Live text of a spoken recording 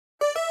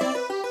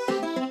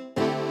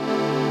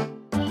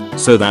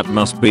So that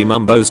must be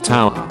Mumbo's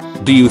tower.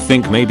 Do you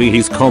think maybe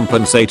he's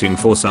compensating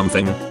for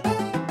something?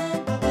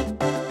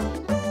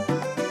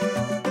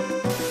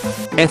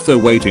 Ether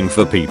waiting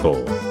for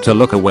people to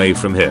look away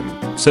from him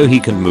so he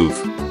can move.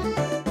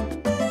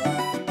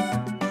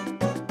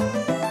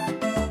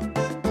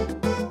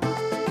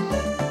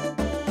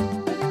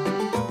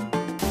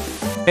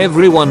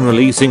 Everyone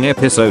releasing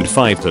episode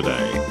 5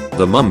 today.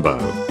 The Mumbo,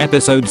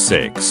 episode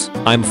 6.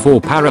 I'm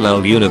 4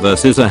 parallel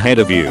universes ahead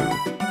of you.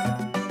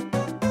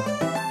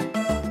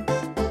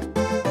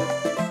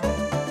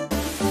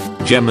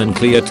 Gem and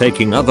Clear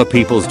taking other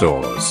people's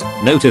doors.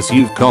 Notice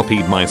you've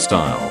copied my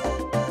style.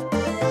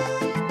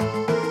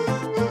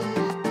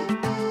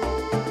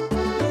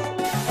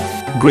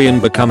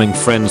 Grian becoming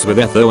friends with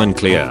Etho and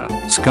Clear.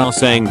 Scar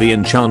saying the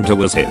enchanter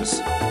was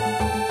his.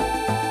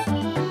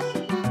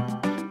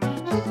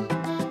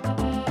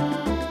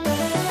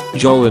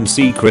 Joel in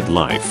Secret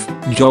Life.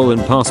 Joel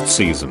in past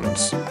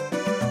seasons.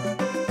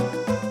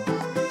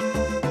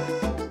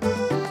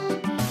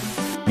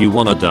 You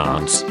wanna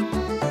dance?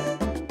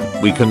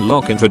 We can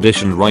lock in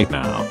tradition right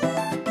now.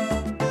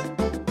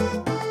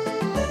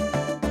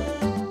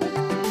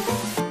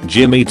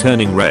 Jimmy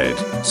turning red.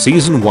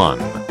 Season 1.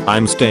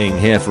 I'm staying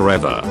here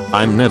forever.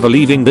 I'm never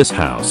leaving this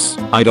house.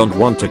 I don't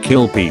want to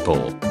kill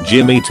people.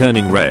 Jimmy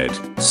turning red.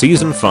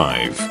 Season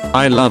 5.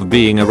 I love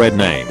being a red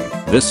name.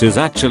 This is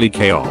actually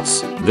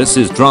chaos. This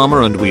is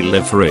drama and we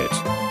live for it.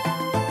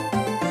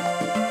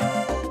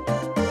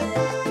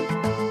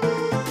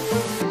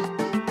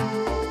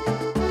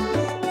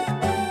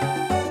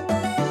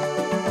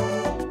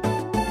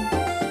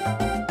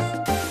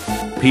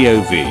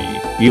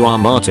 POV. You are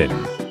Martin.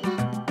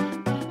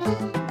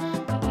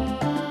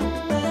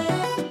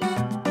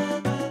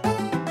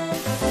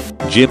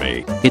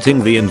 Jimmy,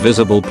 hitting the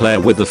invisible player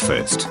with a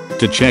fist,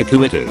 to check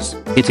who it is.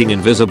 Hitting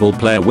invisible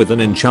player with an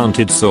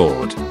enchanted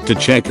sword, to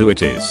check who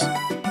it is.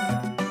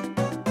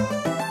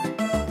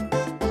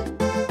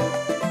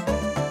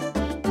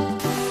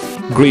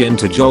 Grian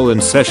to Joel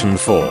in session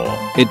 4,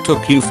 it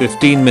took you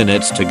 15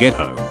 minutes to get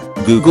home.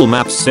 Google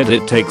Maps said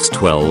it takes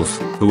 12,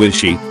 who is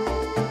she?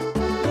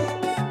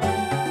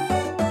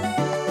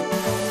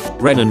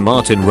 Ren and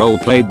Martin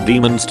roleplayed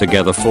demons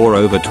together for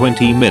over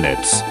 20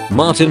 minutes.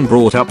 Martin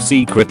brought up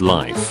Secret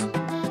Life.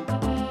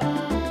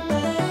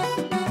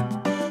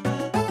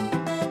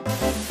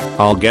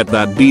 I'll get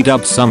that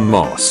B-dubs some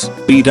moss.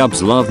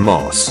 B-dubs love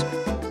moss.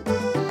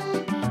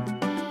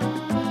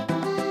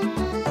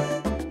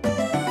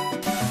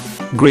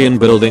 Grian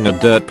building a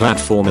dirt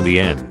platform in the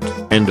end.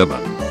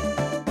 Enderman.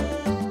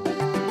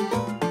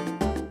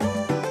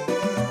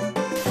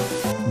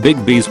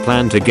 Big B's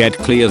plan to get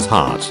Clear's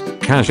heart.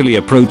 Casually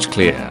approach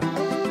Clear.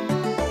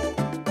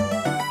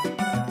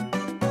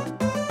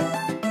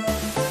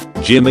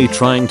 Jimmy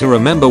trying to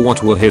remember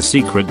what were his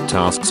secret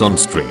tasks on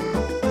stream.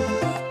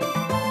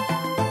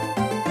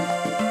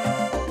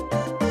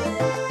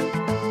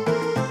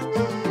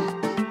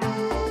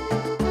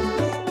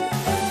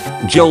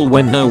 Joel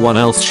when no one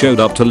else showed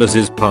up to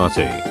Liz's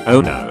party. Oh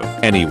no.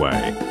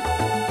 Anyway.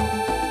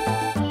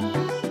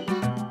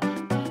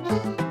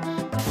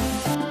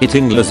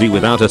 Hitting Lizzie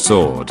without a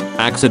sword,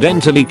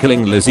 accidentally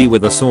killing Lizzie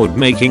with a sword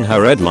making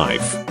her red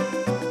life.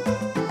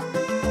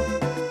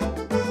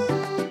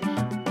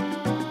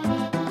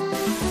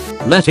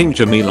 Letting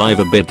Jimmy live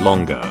a bit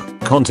longer,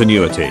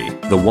 continuity,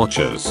 the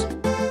Watchers.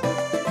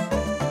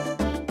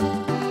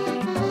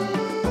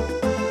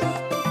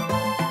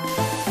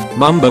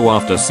 Mumbo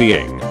after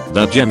seeing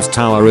that Gem's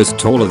tower is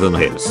taller than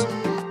his.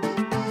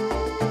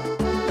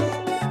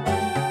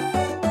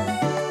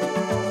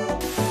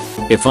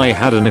 If I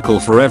had a nickel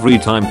for every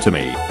time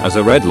Timmy, as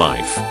a red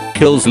life,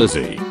 kills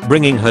Lizzie,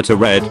 bringing her to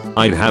red,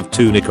 I'd have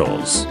 2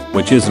 nickels,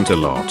 which isn't a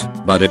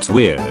lot, but it's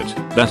weird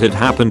that it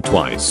happened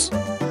twice.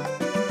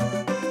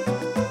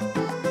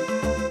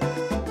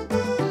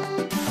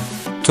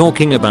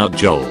 Talking about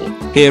Joel,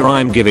 here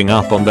I'm giving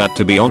up on that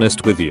to be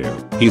honest with you,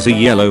 he's a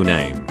yellow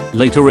name,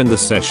 later in the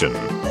session.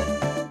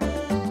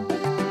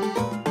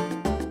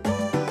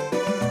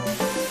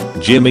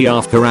 Jimmy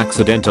after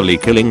accidentally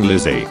killing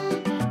Lizzie.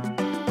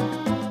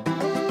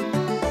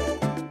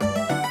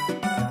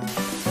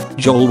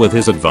 Joel with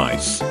his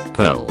advice,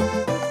 Pearl.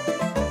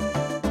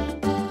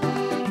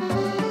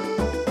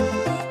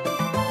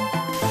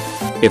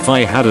 If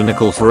I had a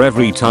nickel for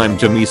every time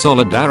Jimmy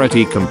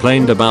Solidarity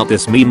complained about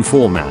this meme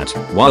format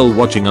while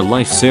watching a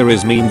Life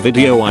Series meme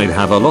video, I'd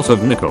have a lot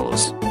of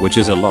nickels, which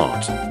is a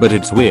lot, but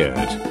it's weird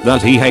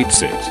that he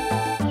hates it.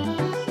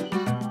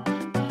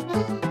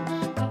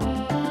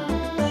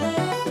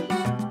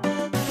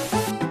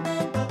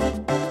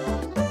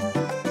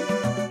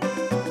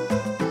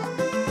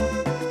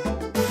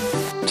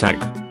 Tag.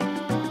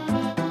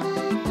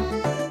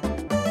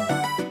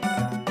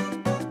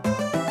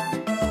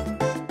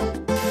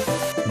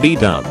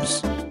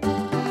 B-dubs.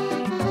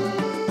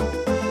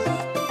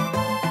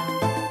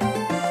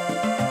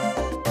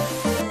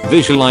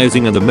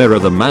 Visualizing in the mirror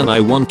the man I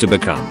want to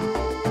become.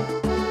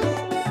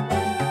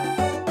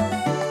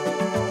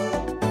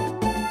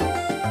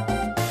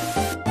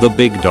 The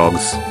big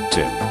dogs,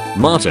 Tim,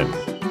 Martin.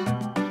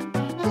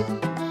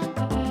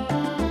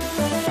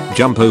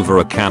 Jump over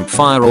a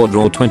campfire or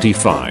draw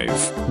 25.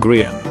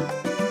 Grian.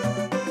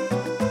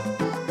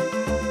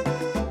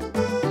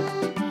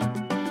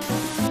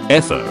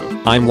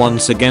 Etho, I'm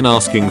once again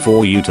asking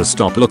for you to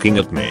stop looking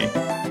at me.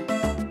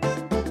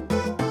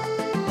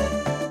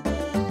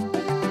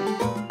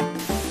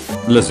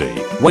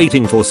 Lizzie,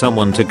 waiting for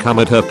someone to come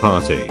at her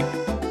party.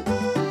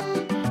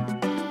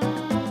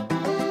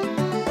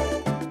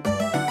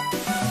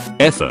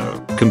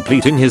 Etho,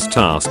 completing his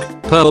task,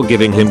 Pearl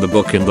giving him the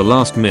book in the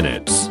last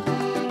minutes.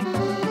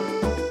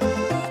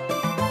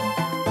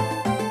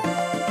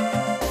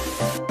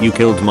 You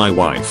killed my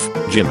wife,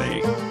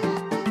 Jimmy.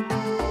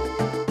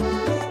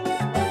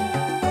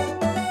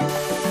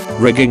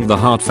 Rigging the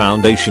Heart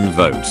Foundation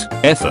vote,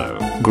 Etho,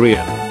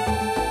 Grian.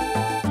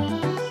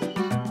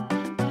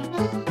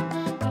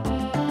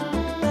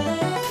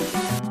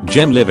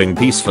 Jem living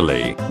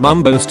peacefully,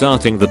 Mumbo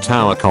starting the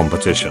tower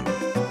competition.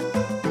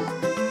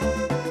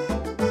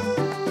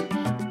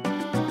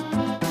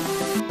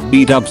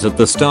 B-dubs at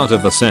the start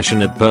of the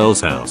session at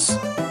Pearl's house.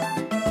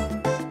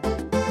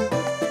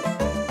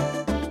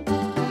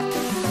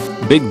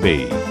 Big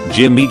B,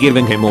 Jimmy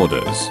giving him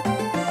orders.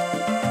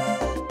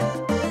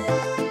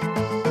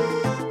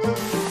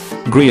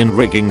 Grian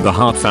rigging the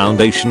Heart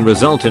Foundation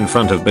result in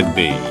front of Big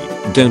B.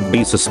 Don't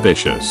be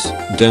suspicious.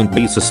 Don't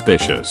be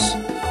suspicious.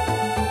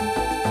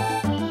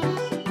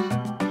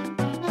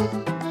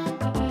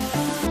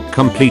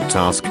 Complete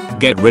task,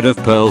 get rid of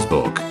Pearl's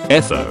book,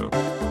 Etho.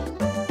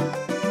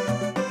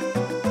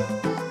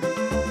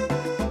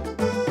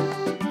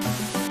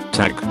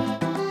 Tag.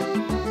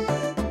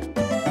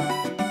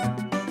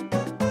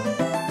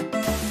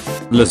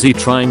 Lizzie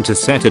trying to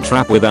set a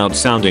trap without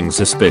sounding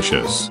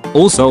suspicious.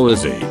 Also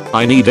Lizzie,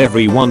 I need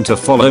everyone to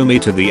follow me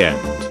to the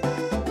end.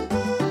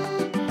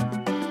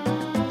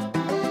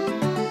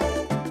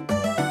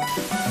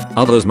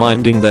 Others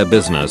minding their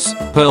business,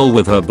 Pearl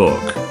with her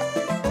book.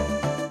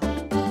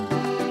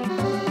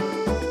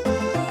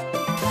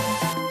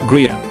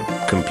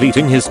 Grian,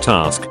 completing his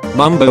task,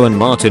 Mumbo and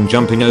Martin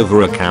jumping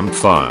over a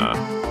campfire.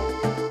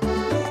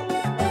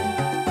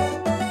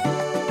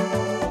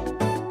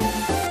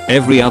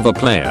 Every other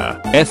player,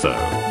 Etho.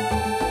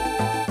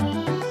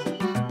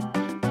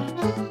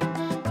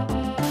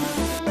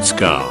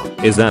 Scar,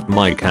 is that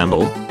my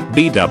camel?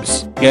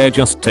 B-dubs, yeah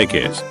just take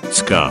it.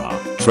 Scar,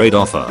 trade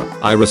offer,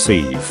 I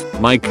receive.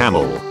 My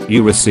camel,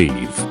 you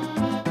receive.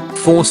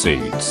 4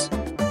 seeds.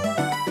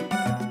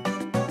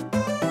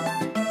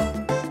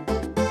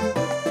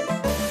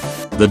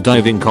 The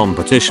diving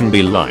competition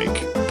be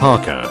like,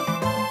 Parker.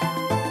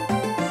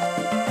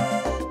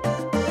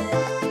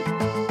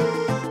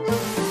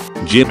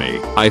 Jimmy,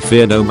 I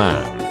fear no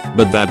man,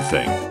 but that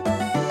thing.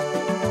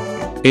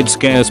 It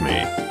scares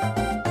me.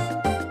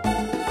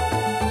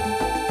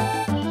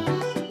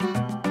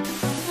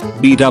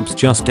 B-dubs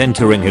just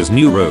entering his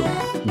new room.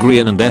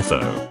 Grian and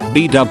Etho,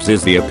 B-dubs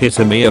is the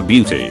epitome of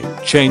beauty,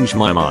 change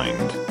my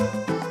mind.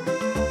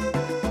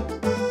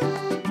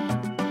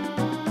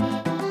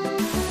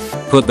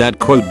 Put that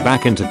quote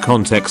back into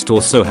context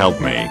or so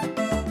help me.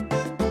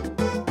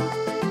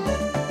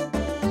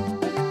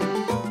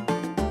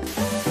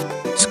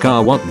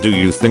 Scar, what do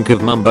you think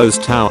of Mumbo's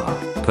tower?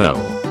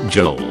 Pearl,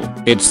 Joel,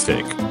 it's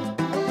thick.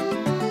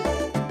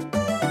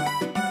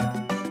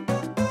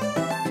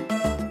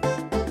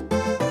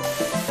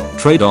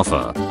 Trade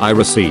offer, I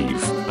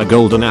receive. A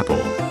golden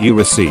apple, you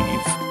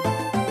receive.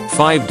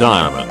 5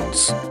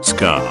 diamonds,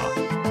 Scar.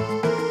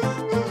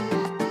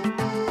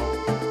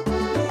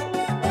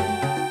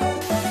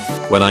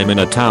 When I'm in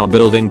a tower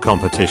building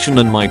competition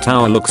and my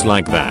tower looks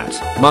like that,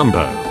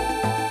 Mumbo.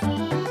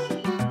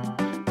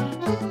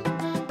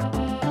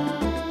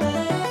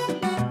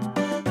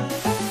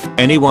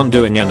 Anyone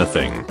doing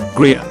anything?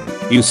 Grian,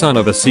 you son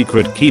of a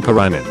secret keeper,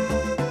 I'm in.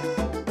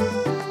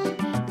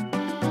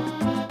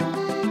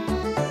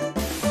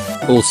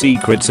 All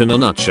secrets in a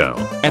nutshell,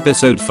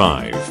 episode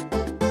 5.